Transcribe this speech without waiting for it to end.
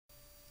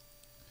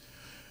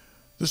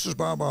This is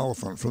Bob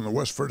Oliphant from the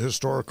Westford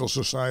Historical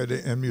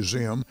Society and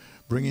Museum,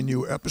 bringing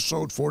you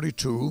episode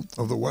 42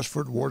 of the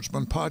Westford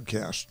Wardsman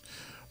podcast.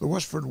 The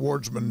Westford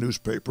Wardsman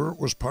newspaper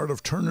was part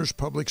of Turner's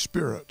Public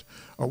Spirit,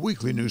 a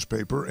weekly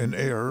newspaper in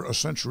Ayer a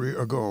century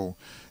ago.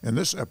 In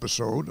this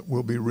episode,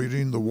 we'll be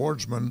reading the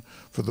Wardsman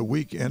for the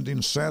week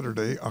ending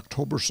Saturday,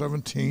 October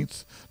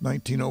 17th,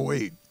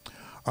 1908.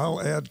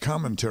 I'll add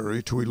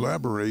commentary to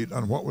elaborate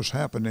on what was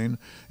happening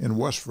in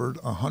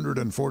Westford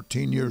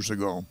 114 years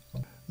ago.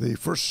 The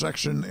first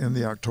section in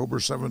the October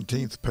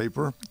 17th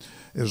paper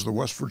is the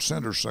Westford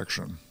Center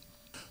section.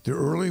 The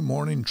early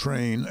morning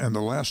train and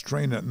the last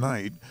train at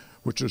night,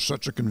 which is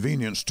such a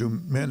convenience to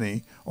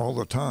many all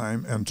the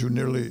time and to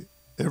nearly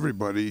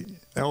everybody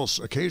else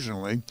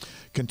occasionally,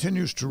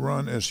 continues to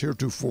run as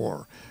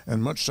heretofore,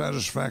 and much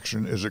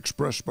satisfaction is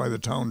expressed by the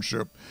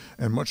township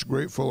and much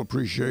grateful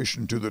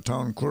appreciation to the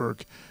town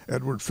clerk,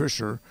 Edward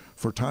Fisher,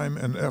 for time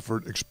and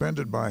effort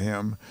expended by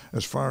him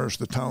as far as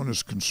the town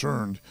is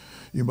concerned.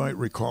 You might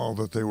recall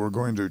that they were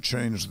going to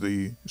change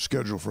the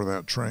schedule for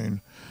that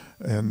train,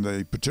 and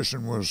the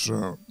petition was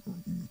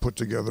put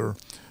together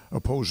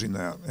opposing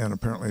that, and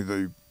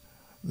apparently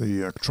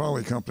the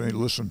trolley company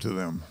listened to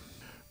them.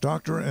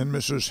 Dr. and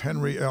Mrs.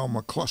 Henry L.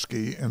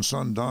 McCluskey and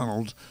son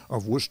Donald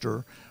of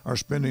Worcester are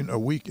spending a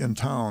week in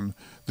town,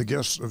 the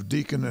guests of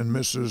Deacon and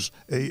Mrs.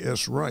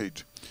 A.S.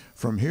 Wright.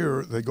 From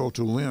here, they go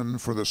to Lynn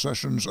for the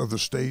sessions of the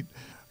State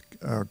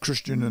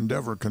Christian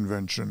Endeavor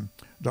Convention.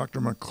 Dr.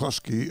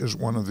 McCluskey is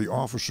one of the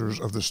officers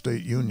of the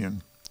State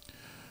Union.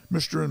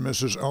 Mr. and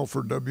Mrs.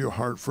 Alfred W.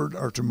 Hartford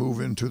are to move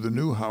into the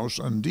new house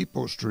on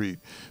Depot Street,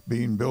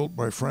 being built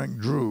by Frank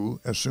Drew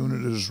as soon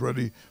as it is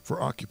ready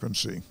for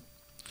occupancy.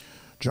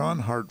 John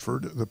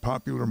Hartford, the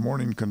popular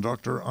morning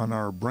conductor on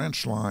our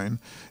branch line,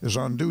 is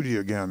on duty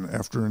again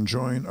after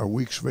enjoying a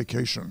week's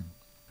vacation.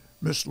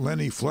 Miss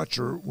Lenny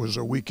Fletcher was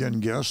a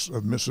weekend guest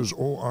of Mrs.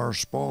 O.R.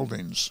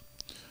 Spaulding's.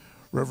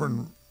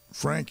 Reverend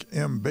Frank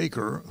M.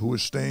 Baker, who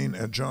was staying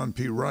at John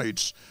P.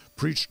 Wright's,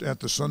 preached at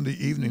the Sunday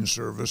evening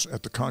service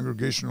at the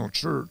Congregational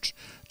Church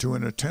to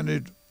an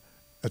attentive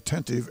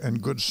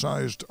and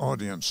good-sized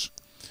audience.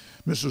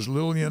 Mrs.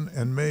 Lillian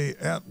and May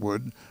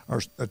Atwood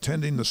are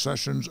attending the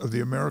sessions of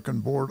the American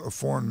Board of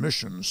Foreign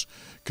Missions,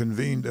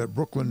 convened at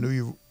Brooklyn,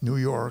 New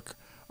York,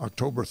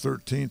 October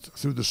 13th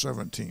through the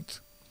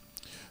 17th.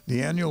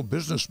 The annual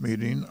business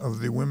meeting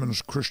of the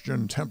Women's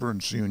Christian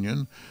Temperance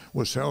Union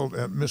was held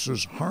at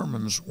Mrs.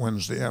 Harmon's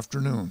Wednesday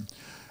afternoon.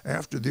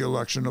 After the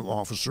election of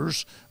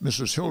officers,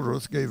 Mrs.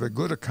 Hildreth gave a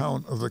good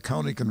account of the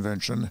county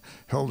convention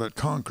held at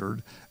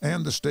Concord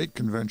and the state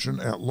convention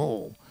at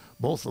Lowell,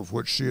 both of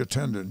which she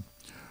attended.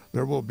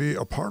 There will be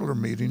a parlor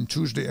meeting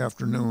Tuesday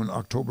afternoon,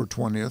 October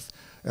 20th,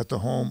 at the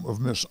home of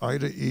Miss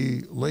Ida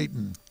E.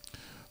 Layton.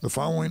 The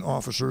following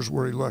officers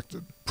were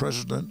elected: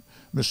 President,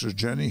 Mrs.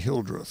 Jenny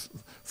Hildreth;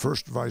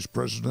 First Vice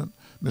President,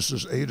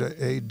 Mrs. Ada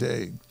A.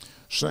 Day;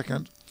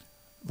 Second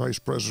Vice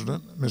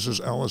President,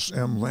 Mrs. Alice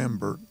M.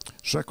 Lambert;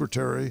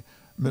 Secretary,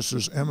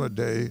 Mrs. Emma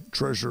Day;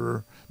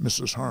 Treasurer,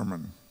 Mrs.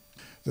 Harmon.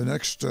 The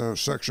next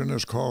section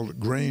is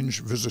called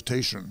Grange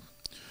Visitation.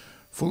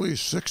 Fully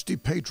 60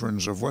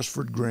 patrons of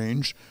Westford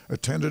Grange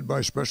attended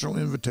by special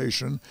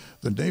invitation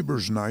the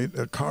Neighbors' Night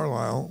at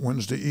Carlisle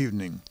Wednesday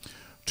evening.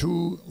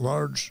 2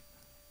 large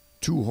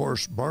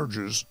 2-horse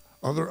barges,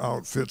 other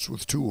outfits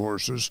with 2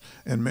 horses,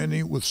 and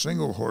many with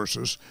single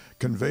horses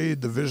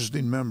conveyed the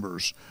visiting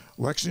members.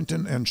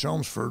 Lexington and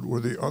Chelmsford were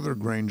the other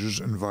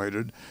Granges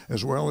invited,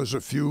 as well as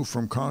a few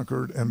from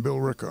Concord and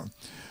Billerica.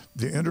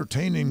 The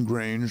entertaining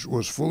Grange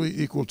was fully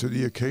equal to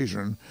the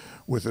occasion,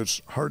 with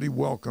its hearty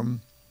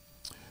welcome,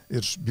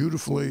 its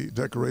beautifully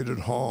decorated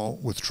hall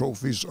with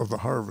trophies of the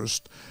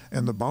harvest,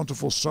 and the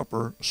bountiful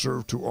supper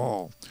served to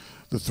all.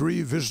 The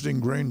 3 visiting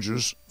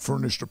Granges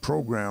furnished a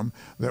program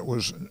that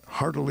was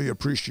heartily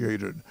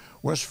appreciated.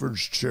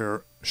 Westford's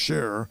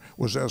share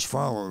was as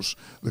follows: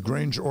 the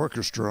Grange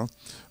Orchestra,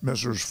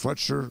 Messrs.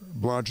 Fletcher,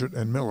 Blodgett,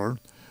 and Miller;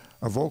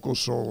 a vocal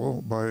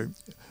solo by,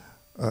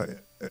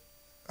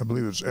 I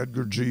believe it's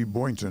Edgar G.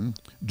 Boynton;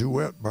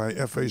 duet by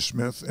F.A.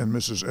 Smith and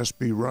Mrs.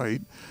 S.B.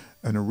 Wright;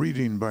 and a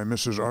reading by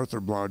Mrs.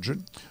 Arthur Blodgett;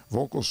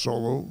 vocal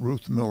solo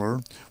Ruth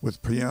Miller,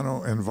 with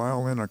piano and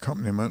violin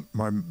accompaniment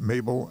by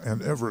Mabel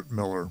and Everett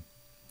Miller.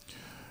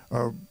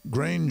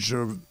 Grange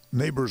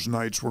neighbors'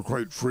 nights were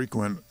quite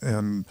frequent,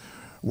 and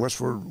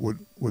Westford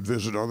would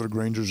visit other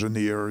Granges in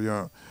the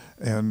area,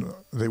 and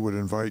they would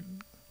invite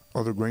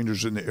other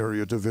Granges in the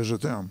area to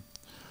visit them.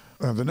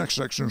 The next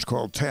section is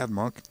called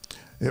Tadmuck.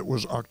 It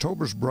was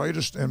October's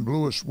brightest and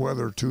bluest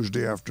weather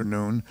Tuesday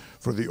afternoon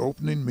for the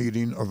opening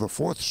meeting of the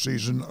 4th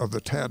season of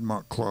the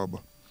Tadmuck Club.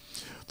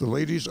 The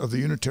ladies of the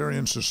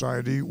Unitarian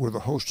Society were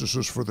the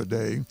hostesses for the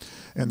day,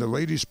 and the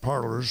ladies'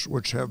 parlors,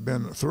 which have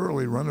been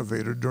thoroughly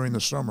renovated during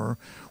the summer,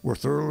 were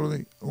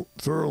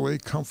thoroughly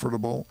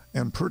comfortable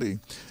and pretty,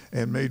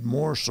 and made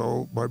more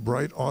so by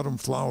bright autumn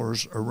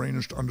flowers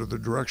arranged under the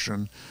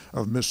direction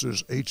of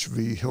Mrs.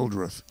 H.V.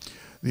 Hildreth.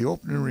 The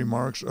opening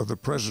remarks of the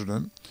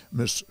president,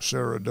 Miss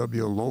Sarah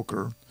W.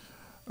 Loker.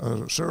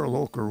 Sarah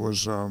Loker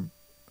was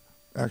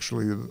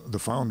actually the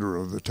founder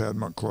of the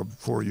Tadmunk Club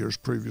 4 years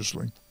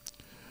previously.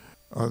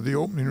 The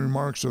opening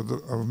remarks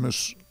of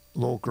Miss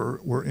Loker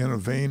were in a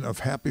vein of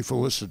happy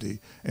felicity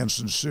and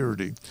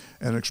sincerity,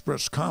 and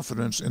expressed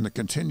confidence in the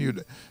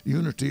continued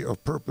unity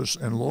of purpose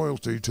and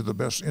loyalty to the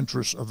best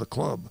interests of the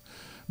club.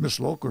 Miss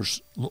Loker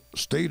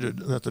stated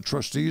that the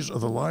trustees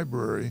of the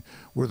library,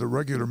 where the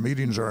regular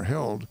meetings are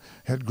held,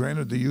 had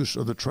granted the use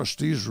of the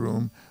trustees'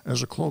 room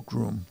as a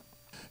cloakroom.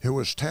 It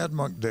was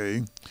Tadmunk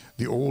Day,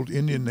 the old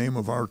Indian name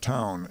of our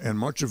town, and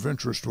much of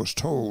interest was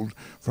told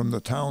from the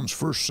town's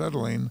first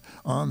settling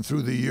on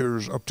through the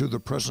years up to the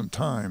present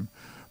time,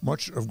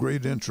 much of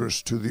great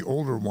interest to the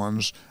older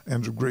ones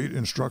and of great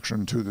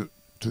instruction to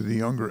the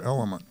younger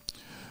element.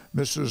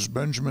 Mrs.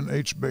 Benjamin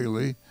H.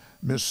 Bailey,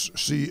 Miss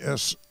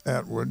C.S.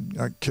 Atwood,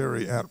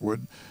 Carrie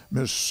Atwood,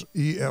 Miss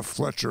E.F.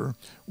 Fletcher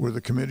were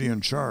the committee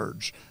in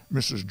charge.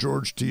 Mrs.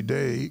 George T.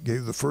 Day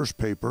gave the first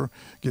paper,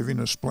 giving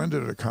a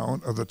splendid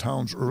account of the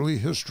town's early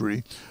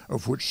history,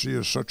 of which she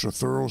is such a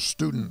thorough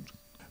student.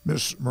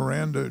 Miss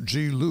Miranda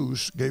G.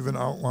 Luce gave an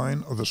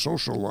outline of the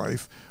social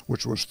life,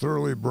 which was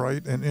thoroughly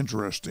bright and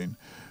interesting,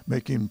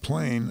 making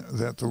plain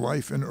that the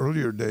life in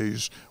earlier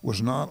days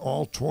was not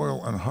all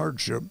toil and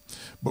hardship,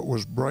 but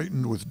was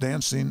brightened with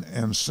dancing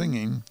and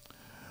singing,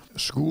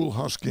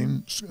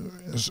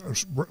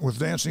 with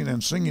dancing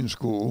and singing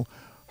school,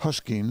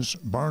 huskings,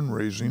 barn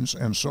raisings,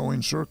 and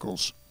sewing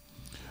circles.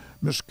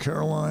 Miss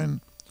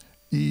Caroline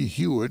E.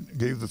 Hewitt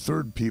gave the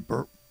third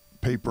paper,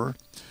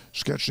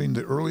 sketching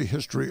the early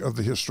history of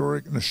the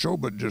historic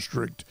Neshoba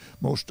district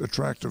most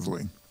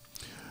attractively.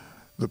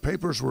 The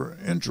papers were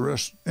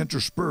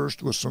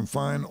interspersed with some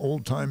fine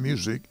old-time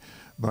music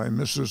by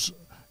Mrs.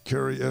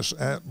 Carrie S.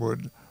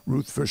 Atwood,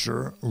 Ruth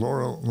Fisher,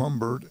 Laura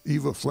Lumbert,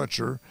 Eva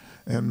Fletcher,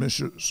 and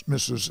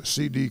Mrs.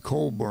 C.D.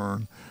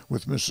 Colburn,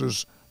 with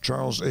Mrs.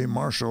 Charles A.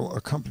 Marshall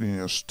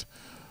accompanist.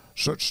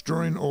 Such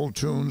stirring old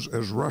tunes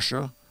as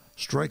Russia,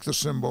 Strike the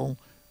Cymbal,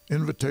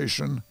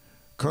 Invitation,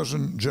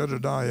 Cousin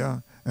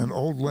Jedediah, and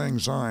Old Lang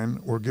Syne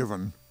were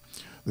given.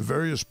 The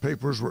various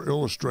papers were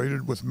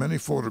illustrated with many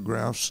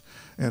photographs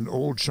and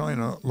old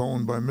china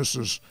loaned by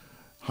Mrs.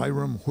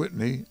 Hiram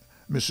Whitney,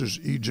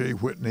 Mrs. E.J.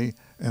 Whitney,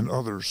 and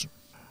others.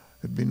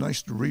 It'd be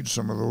nice to read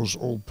some of those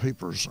old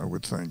papers, I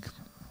would think.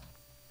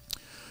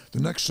 The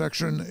next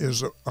section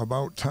is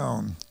about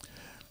town.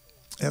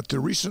 At the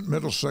recent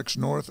Middlesex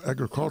North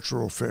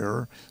Agricultural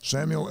Fair,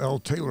 Samuel L.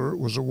 Taylor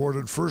was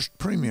awarded first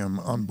premium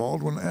on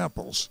Baldwin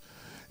apples.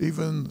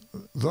 Even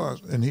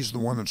thus, and he's the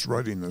one that's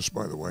writing this,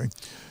 by the way,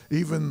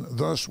 even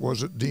thus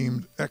was it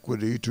deemed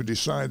equity to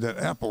decide that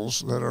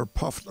apples that are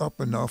puffed up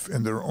enough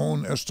in their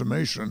own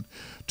estimation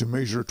to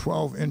measure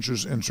 12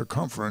 inches in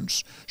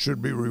circumference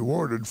should be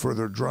rewarded for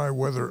their dry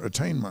weather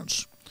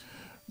attainments.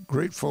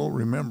 Grateful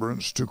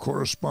remembrance to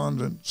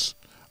correspondents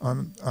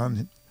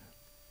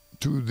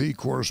to the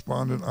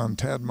correspondent on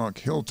Tadmunk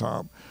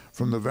Hilltop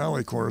from the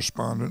Valley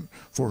correspondent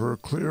for her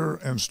clear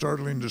and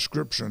startling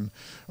description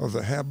of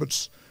the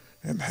habits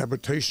and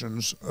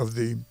habitations of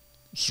the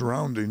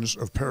surroundings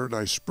of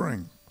Paradise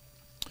Spring.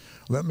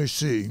 Let me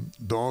see: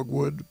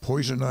 dogwood,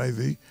 poison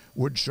ivy,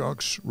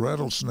 woodchucks,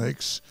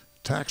 rattlesnakes,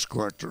 tax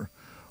collector.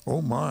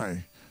 Oh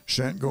my,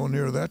 shan't go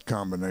near that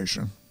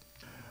combination.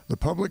 The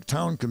Public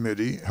Town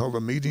Committee held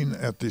a meeting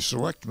at the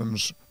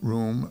Selectmen's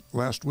Room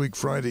last week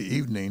Friday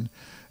evening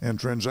and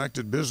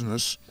transacted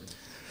business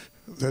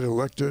that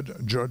elected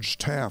Judge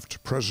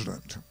Taft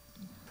president.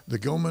 The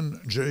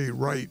Gilman J.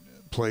 Wright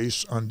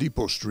Place on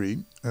Depot Street,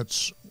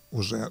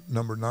 was at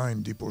number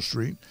 9 Depot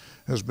Street,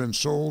 has been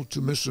sold to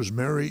Mrs.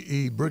 Mary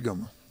E.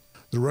 Brigham.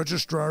 The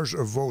registrars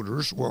of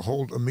voters will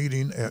hold a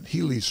meeting at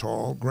Healy's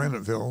Hall,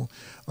 Graniteville,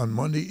 on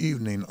Monday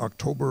evening,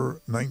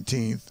 October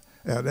 19th,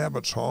 at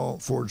Abbott's Hall,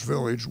 Forge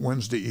Village,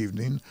 Wednesday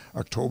evening,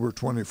 October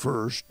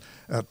 21st,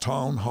 at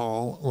Town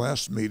Hall,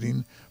 last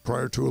meeting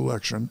prior to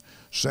election,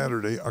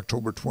 Saturday,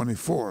 October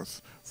 24th,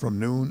 from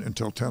noon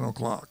until 10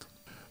 o'clock.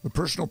 The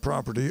personal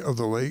property of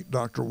the late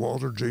Dr.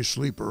 Walter J.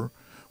 Sleeper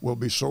will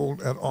be sold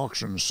at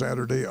auction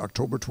Saturday,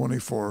 October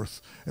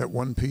 24th at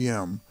 1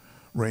 p.m.,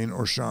 rain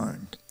or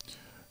shine.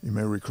 You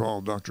may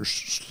recall Dr.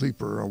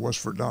 Sleeper, a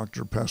Westford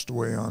doctor, passed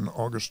away on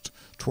August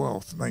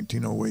 12,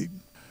 1908.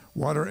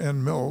 Water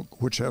and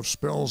milk, which have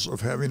spells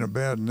of having a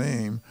bad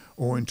name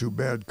owing to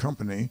bad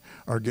company,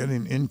 are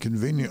getting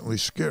inconveniently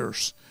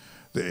scarce.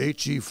 The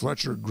H.E.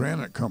 Fletcher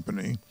Granite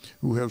Company,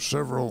 who have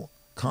several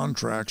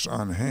contracts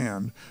on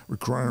hand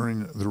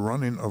requiring the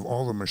running of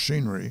all the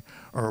machinery,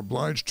 are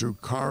obliged to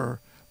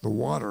car the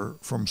water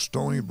from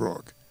Stony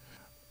Brook.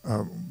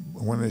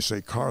 When they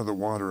say car the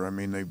water, I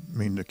mean they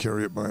mean to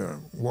carry it by a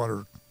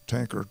water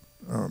tanker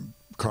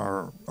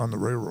car on the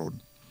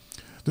railroad.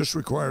 This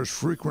requires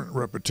frequent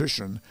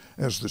repetition,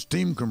 as the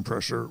steam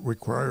compressor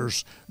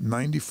requires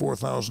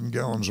 94,000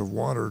 gallons of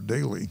water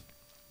daily.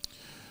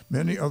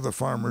 Many of the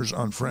farmers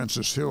on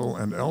Francis Hill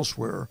and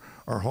elsewhere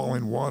are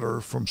hauling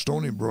water from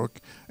Stony Brook,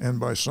 and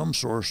by some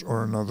source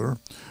or another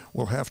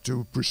will have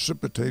to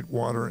precipitate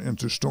water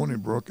into Stony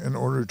Brook in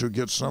order to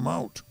get some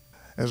out.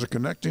 As a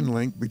connecting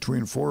link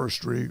between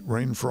forestry,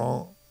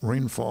 rainfall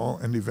rainfall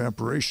and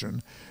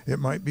evaporation, it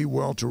might be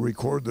well to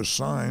record the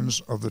signs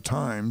of the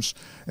times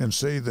and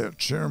say that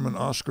Chairman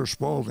Oscar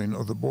Spaulding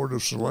of the Board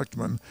of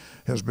Selectmen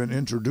has been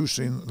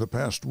introducing the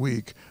past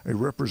week a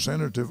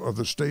representative of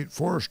the State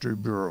Forestry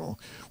Bureau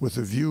with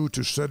a view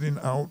to setting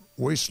out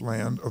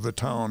wasteland of the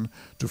town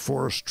to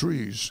forest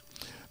trees.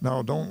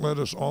 Now, don't let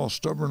us all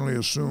stubbornly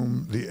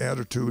assume the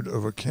attitude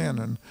of a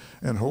cannon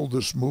and hold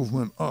this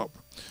movement up.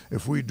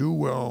 If we do,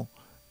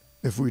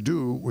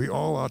 we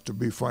all ought to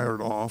be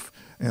fired off,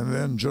 and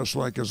then, just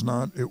like as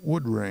not, it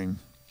would rain.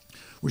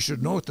 We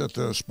should note that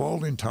the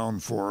Spaulding Town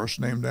Forest,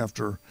 named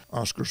after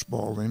Oscar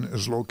Spaulding,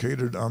 is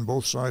located on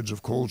both sides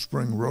of Cold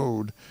Spring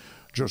Road,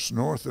 just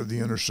north of the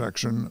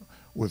intersection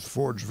with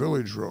Forge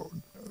Village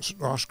Road.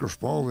 Oscar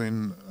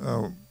Spaulding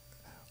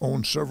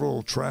owned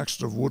several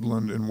tracts of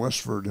woodland in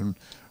Westford and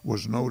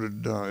was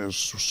noted as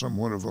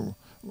somewhat of a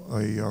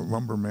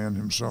lumberman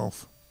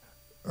himself.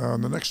 The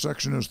next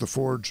section is the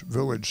Forge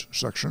Village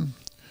section.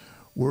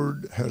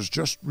 Word has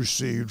just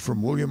received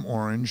from William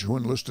Orange, who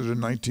enlisted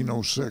in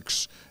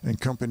 1906 in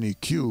Company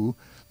Q,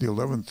 the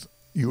 11th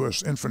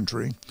U.S.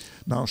 Infantry,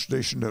 now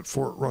stationed at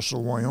Fort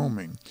Russell,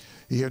 Wyoming.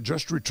 He had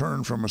just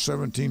returned from a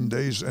 17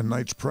 days and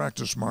nights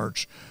practice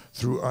march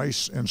through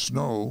ice and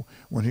snow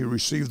when he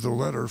received the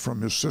letter from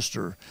his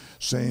sister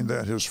saying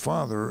that his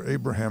father,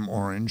 Abraham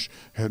Orange,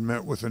 had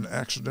met with an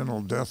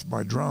accidental death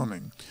by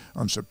drowning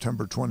on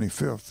September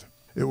 25th.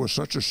 It was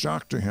such a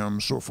shock to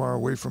him, so far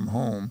away from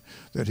home,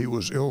 that he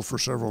was ill for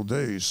several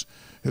days.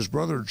 His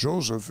brother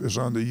Joseph is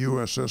on the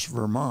USS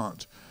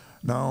Vermont,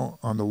 now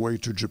on the way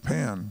to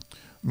Japan.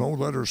 No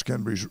letters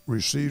can be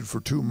received for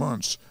 2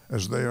 months,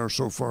 as they are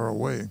so far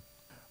away.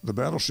 The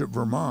battleship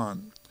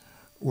Vermont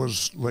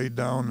was laid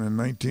down on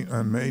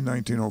May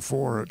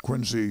 1904 at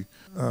Quincy,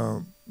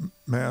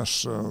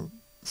 Mass.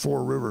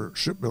 Four River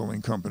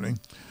Shipbuilding Company,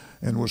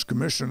 and was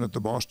commissioned at the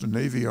Boston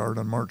Navy Yard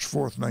on March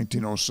 4th,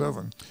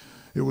 1907.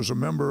 It was a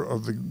member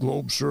of the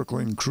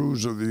globe-circling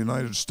cruise of the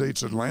United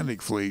States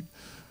Atlantic Fleet,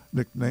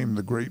 nicknamed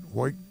the Great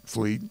White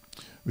Fleet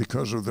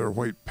because of their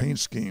white paint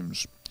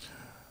schemes.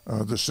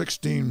 The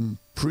 16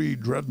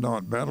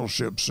 pre-dreadnought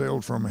battleships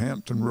sailed from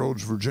Hampton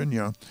Roads,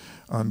 Virginia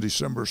on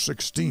December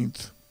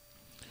 16th,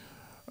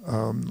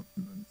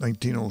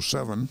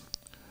 1907,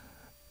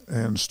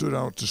 and stood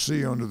out to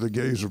sea under the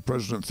gaze of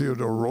President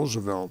Theodore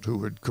Roosevelt,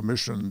 who had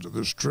commissioned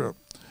this trip.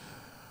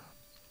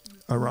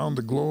 Around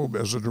the globe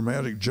as a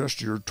dramatic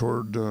gesture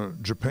toward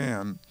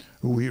Japan,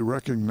 who he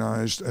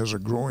recognized as a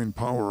growing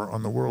power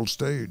on the world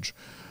stage.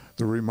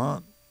 The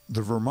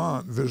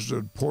Vermont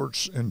visited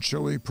ports in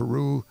Chile,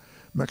 Peru,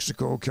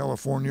 Mexico,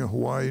 California,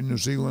 Hawaii, New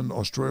Zealand,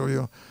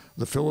 Australia,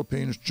 the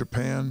Philippines,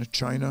 Japan,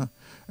 China,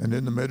 and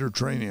in the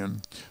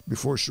Mediterranean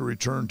before she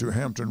returned to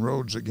Hampton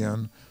Roads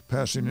again,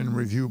 passing in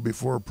review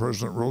before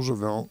President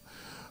Roosevelt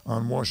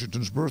on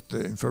Washington's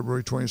birthday,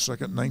 February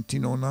 22nd,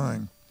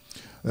 1909.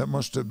 That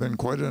must have been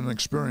quite an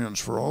experience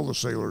for all the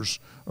sailors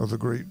of the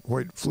Great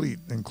White Fleet,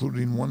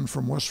 including one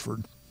from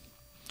Westford.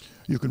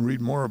 You can read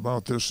more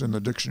about this in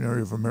the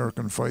Dictionary of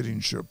American Fighting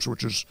Ships,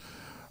 which is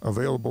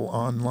available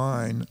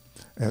online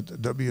at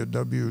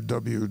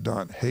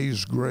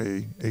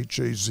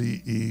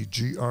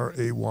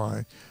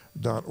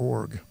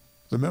www.hazegray.org.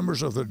 The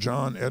members of the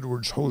John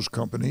Edwards Hose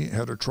Company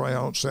had a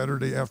tryout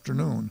Saturday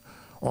afternoon.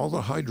 All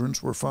the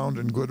hydrants were found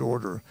in good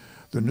order.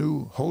 The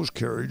new hose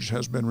carriage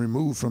has been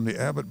removed from the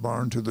Abbott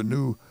barn to the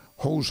new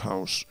hose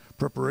house.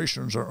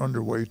 Preparations are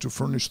underway to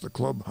furnish the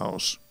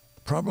clubhouse.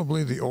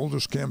 Probably the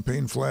oldest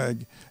campaign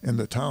flag in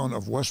the town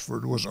of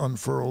Westford was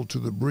unfurled to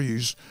the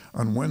breeze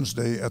on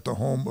Wednesday at the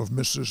home of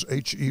Mrs.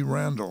 H.E.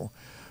 Randall.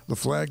 The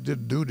flag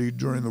did duty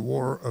during the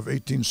War of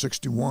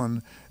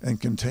 1861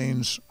 and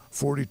contains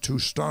 42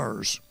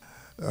 stars.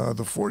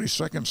 The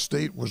 42nd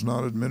state was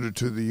not admitted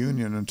to the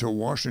Union until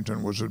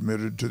Washington was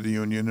admitted to the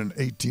Union in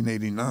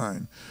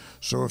 1889.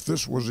 So if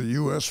this was a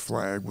U.S.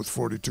 flag with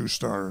 42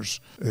 stars,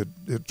 it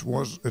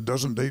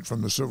doesn't date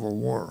from the Civil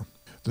War.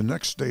 The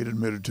next state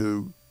admitted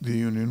to the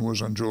Union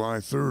was on July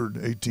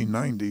 3rd,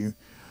 1890,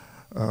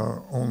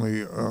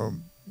 only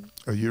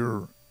a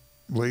year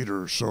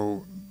later.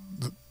 So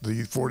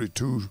the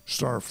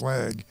 42-star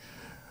flag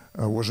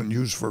wasn't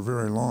used for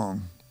very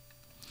long.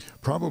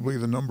 Probably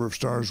the number of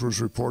stars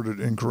was reported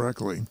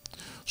incorrectly.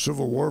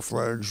 Civil War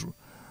flags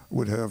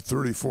would have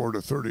 34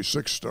 to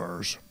 36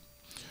 stars.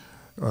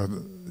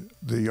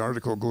 The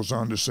article goes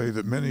on to say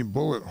that many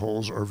bullet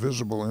holes are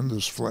visible in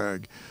this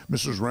flag.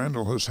 Mrs.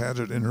 Randall has had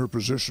it in her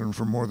possession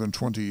for more than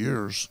 20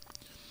 years.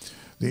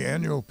 The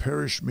annual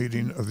parish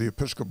meeting of the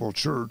Episcopal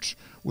Church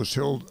was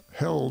held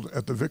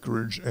at the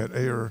vicarage at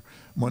Ayer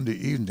Monday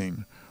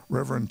evening.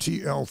 Reverend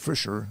T.L.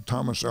 Fisher,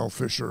 Thomas L.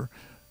 Fisher,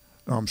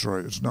 I'm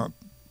sorry, it's not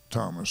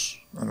Thomas,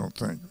 I don't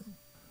think.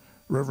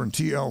 Reverend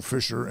T.L.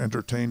 Fisher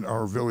entertained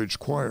our village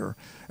choir.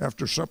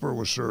 After supper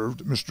was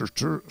served, Mr.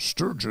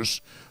 Sturgis,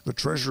 the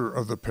treasurer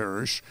of the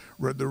parish,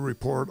 read the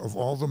report of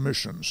all the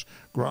missions.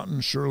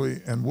 Groton,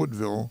 Shirley, and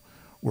Woodville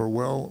were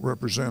well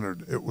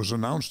represented. It was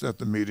announced at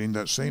the meeting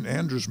that St.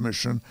 Andrew's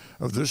mission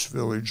of this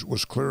village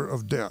was clear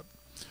of debt.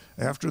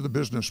 After the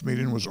business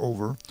meeting was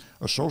over,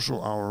 a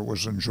social hour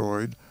was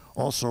enjoyed.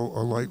 Also,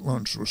 a light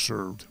lunch was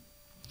served.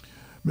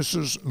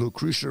 Mrs.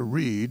 Lucretia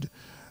Reed,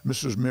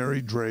 Mrs.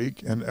 Mary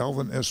Drake, and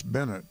Alvin S.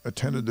 Bennett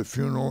attended the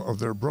funeral of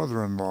their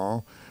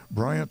brother-in-law,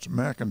 Bryant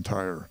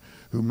McIntyre,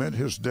 who met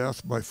his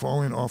death by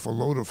falling off a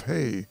load of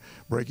hay,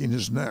 breaking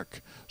his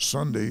neck,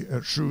 Sunday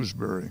at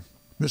Shrewsbury.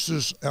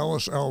 Mrs.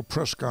 Alice L.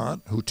 Prescott,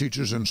 who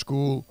teaches in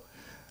school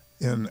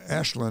in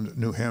Ashland,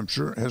 New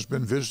Hampshire, has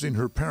been visiting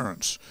her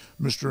parents,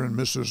 Mr. and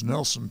Mrs.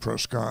 Nelson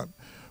Prescott,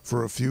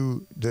 for a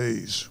few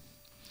days.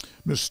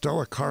 Miss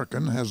Stella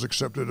Carkin has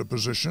accepted a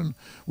position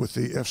with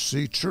the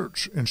FC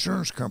Church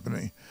Insurance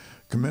Company,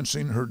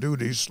 commencing her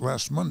duties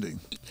last Monday.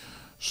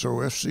 So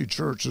FC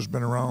Church has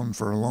been around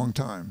for a long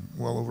time,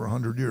 well over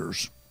 100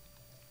 years.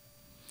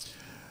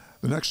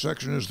 The next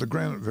section is the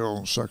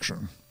Graniteville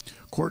section.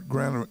 Court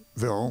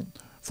Graniteville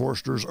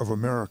Foresters of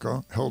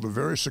America held a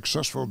very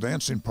successful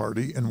dancing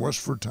party in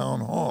Westford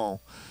Town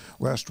Hall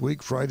last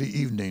week, Friday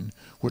evening,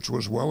 which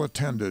was well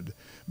attended,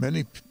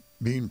 many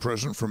being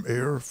present from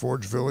Ayer,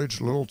 Forge Village,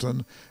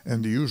 Littleton,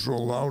 and the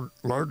usual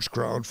large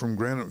crowd from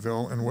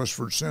Graniteville and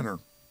Westford Center.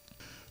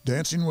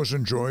 Dancing was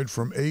enjoyed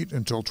from 8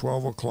 until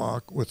 12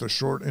 o'clock with a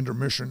short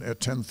intermission at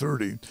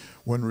 10:30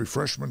 when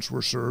refreshments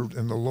were served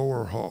in the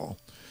lower hall.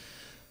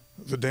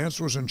 The dance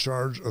was in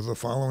charge of the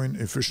following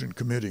efficient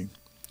committee: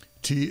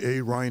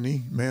 T.A.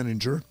 Riney,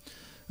 manager,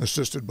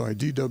 assisted by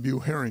D.W.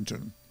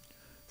 Harrington,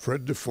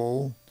 Fred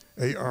Defoe,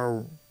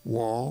 A.R.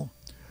 Wall,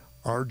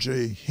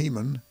 R.J.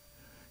 Heeman.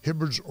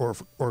 Hibbard's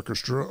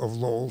Orchestra of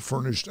Lowell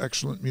furnished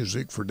excellent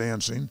music for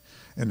dancing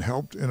and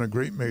helped in a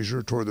great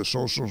measure toward the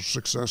social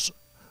success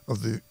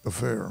of the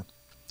affair.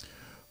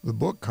 The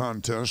book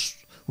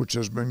contest, which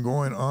has been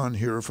going on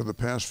here for the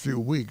past few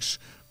weeks,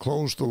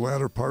 closed the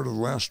latter part of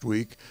last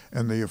week,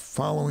 and the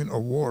following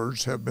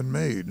awards have been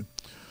made.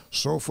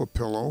 Sofa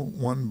Pillow,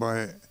 won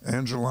by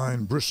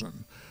Angeline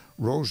Brisson.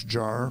 Rose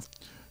Jar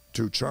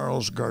to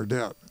Charles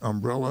Gardet.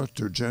 Umbrella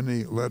to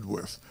Jenny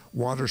Ledwith.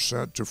 Water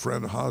Set to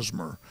Fred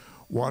Hosmer.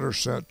 Water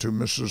Set to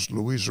Mrs.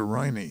 Louisa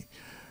Riney.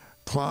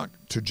 Clock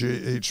to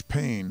J.H.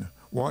 Payne.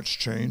 Watch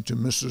Chain to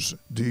Mrs.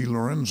 D.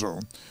 Lorenzo.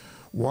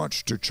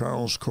 Watch to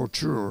Charles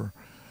Couture.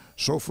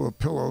 Sofa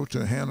Pillow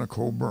to Hannah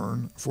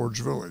Colburn,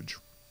 Forge Village.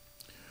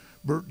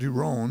 Bert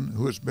DeRone,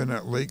 who has been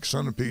at Lake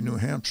Sunapee, New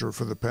Hampshire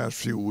for the past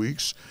few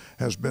weeks,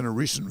 has been a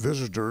recent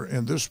visitor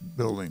in this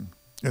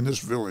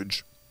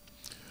village.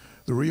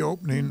 The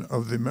reopening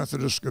of the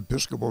Methodist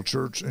Episcopal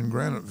Church in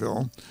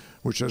Graniteville,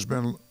 which has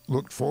been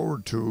looked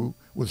forward to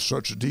with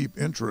such deep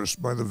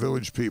interest by the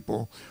village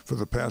people for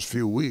the past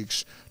few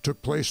weeks,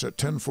 took place at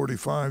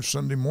 10:45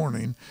 Sunday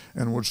morning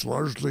and was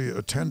largely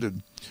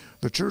attended.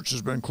 The church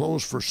has been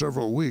closed for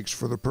several weeks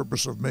for the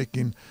purpose of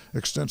making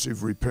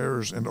extensive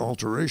repairs and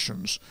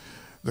alterations.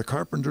 The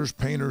carpenters,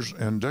 painters,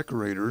 and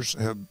decorators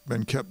have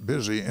been kept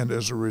busy, and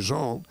as a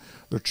result,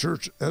 the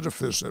church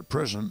edifice at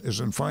present is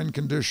in fine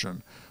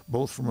condition,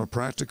 both from a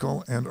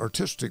practical and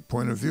artistic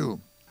point of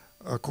view.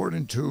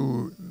 According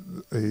to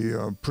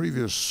a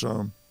previous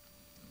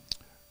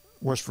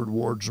Westford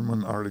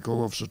Wardsman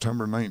article of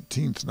September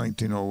 19,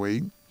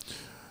 1908,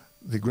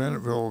 the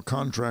Graniteville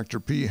contractor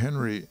P.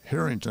 Henry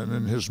Harrington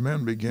and his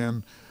men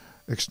began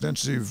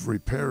extensive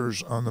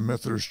repairs on the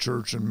Methodist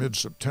Church in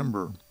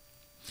mid-September.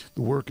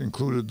 The work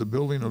included the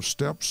building of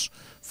steps,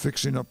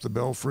 fixing up the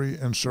belfry,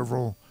 and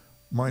several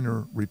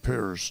minor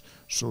repairs.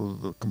 So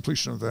the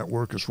completion of that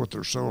work is what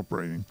they're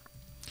celebrating.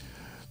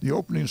 The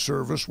opening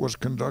service was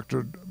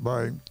conducted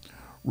by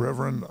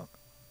Reverend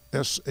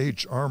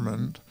S.H.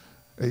 Armand,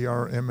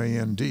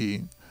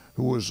 A-R-M-A-N-D,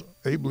 who was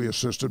ably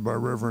assisted by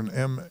Reverend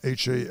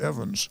M.H.A.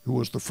 Evans, who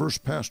was the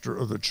first pastor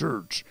of the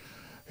church.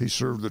 He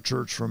served the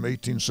church from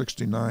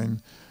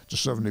 1869 to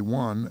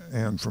 71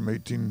 and from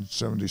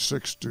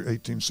 1876 to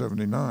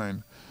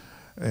 1879.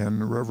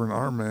 And Reverend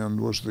Armand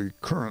was the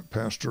current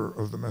pastor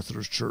of the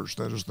Methodist Church.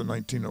 That is the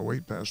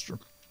 1908 pastor.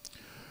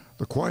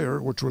 The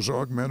choir, which was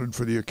augmented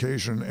for the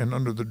occasion and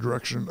under the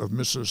direction of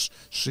Mrs.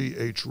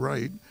 C.H.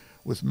 Wright,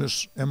 with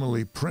Miss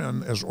Emily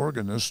Prynne as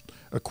organist,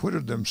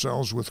 acquitted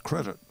themselves with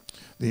credit,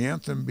 the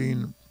anthem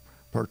being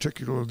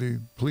particularly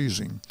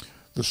pleasing.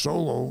 The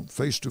solo,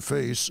 Face to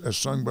Face, as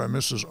sung by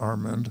Mrs.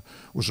 Armand,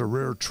 was a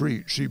rare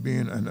treat, she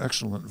being an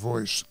excellent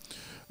voice.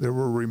 There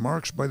were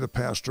remarks by the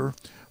pastor,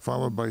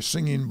 followed by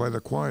singing by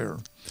the choir.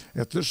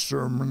 At this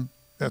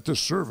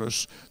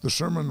service, the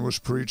sermon was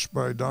preached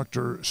by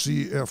Dr.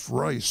 C.F.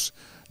 Rice,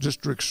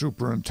 district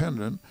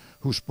superintendent,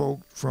 who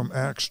spoke from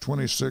Acts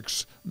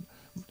 26,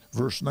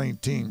 verse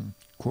 19,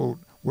 quote,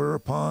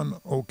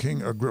 "Whereupon, O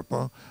King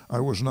Agrippa,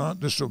 I was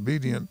not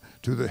disobedient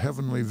to the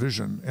heavenly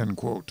vision," end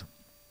quote.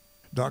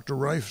 Dr.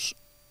 Rice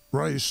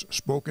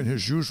spoke in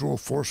his usual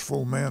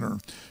forceful manner,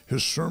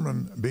 his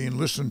sermon being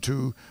listened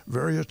to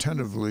very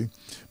attentively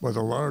by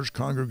the large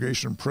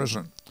congregation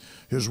present.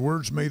 His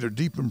words made a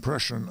deep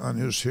impression on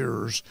his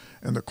hearers,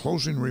 and the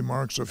closing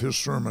remarks of his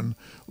sermon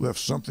left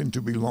something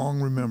to be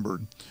long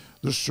remembered.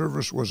 This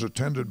service was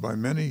attended by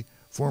many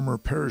former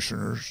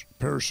parishioners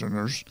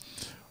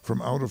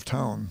from out of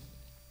town.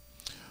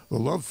 The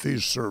Love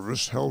Feast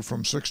service, held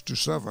from 6 to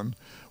 7,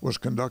 was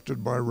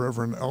conducted by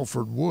Reverend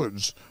Alfred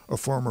Woods, a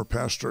former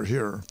pastor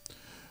here.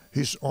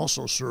 He's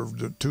also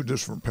served at 2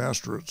 different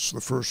pastorates, the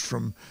first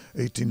from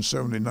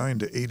 1879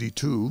 to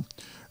 82,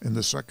 and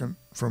the second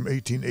from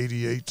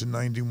 1888 to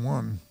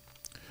 91.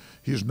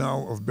 He is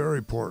now of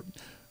Berryport.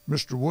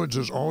 Mr. Woods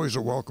is always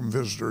a welcome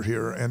visitor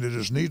here, and it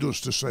is needless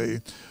to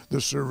say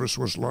this service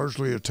was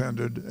largely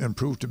attended and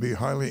proved to be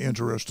highly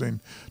interesting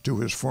to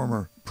his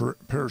former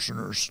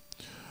parishioners.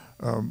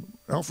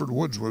 Alfred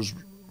Woods was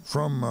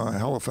from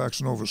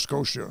Halifax, Nova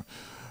Scotia,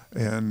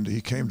 and he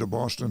came to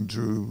Boston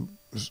to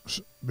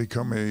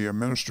become a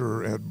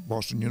minister at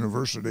Boston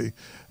University,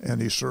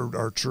 and he served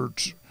our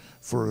church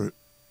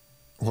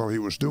while he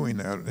was doing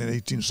that in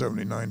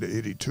 1879 to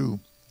 82.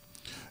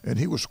 And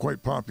he was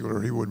quite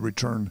popular. He would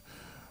return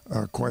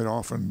quite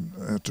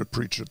often to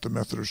preach at the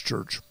Methodist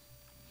Church.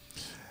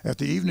 At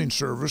the evening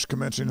service,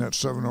 commencing at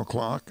 7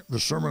 o'clock,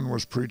 the sermon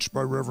was preached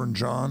by Reverend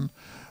John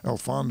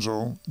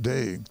Alfonso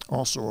Day,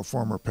 also a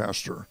former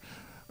pastor,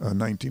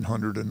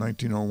 1900 and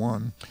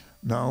 1901,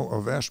 now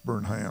of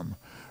Ashburnham.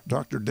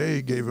 Dr.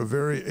 Day gave a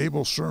very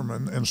able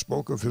sermon and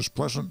spoke of his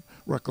pleasant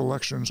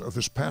recollections of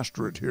his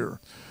pastorate here.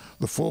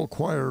 The full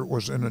choir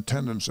was in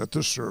attendance at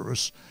this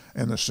service,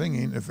 and the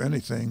singing, if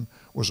anything,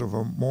 was of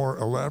a more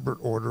elaborate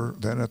order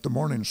than at the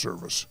morning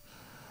service.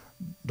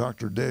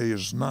 Dr. Day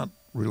is not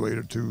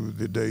related to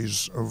the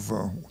Days of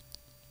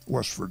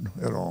Westford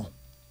at all.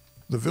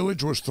 The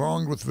village was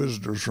thronged with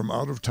visitors from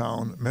out of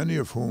town, many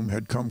of whom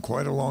had come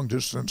quite a long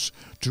distance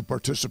to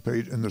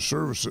participate in the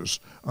services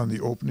on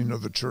the opening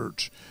of the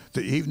church.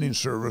 The evening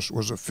service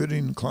was a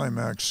fitting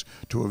climax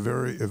to a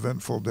very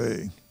eventful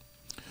day.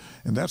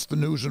 And that's the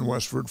news in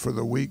Westford for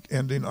the week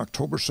ending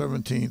October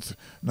 17th,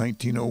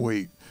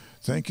 1908.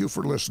 Thank you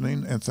for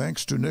listening, and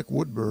thanks to Nick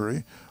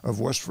Woodbury of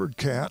Westford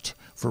Cat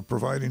for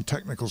providing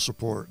technical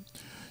support.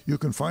 You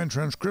can find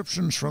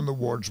transcriptions from the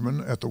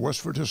Wardsman at the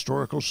Westford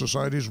Historical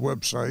Society's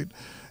website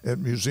at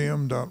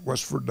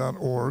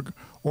museum.westford.org,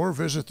 or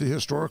visit the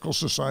Historical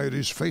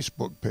Society's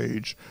Facebook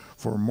page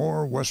for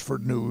more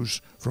Westford news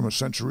from a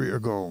century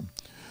ago.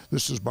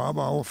 This is Bob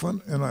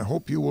Oliphant, and I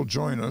hope you will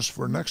join us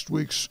for next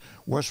week's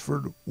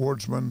Westford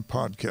Wardsman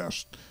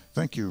podcast.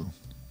 Thank you.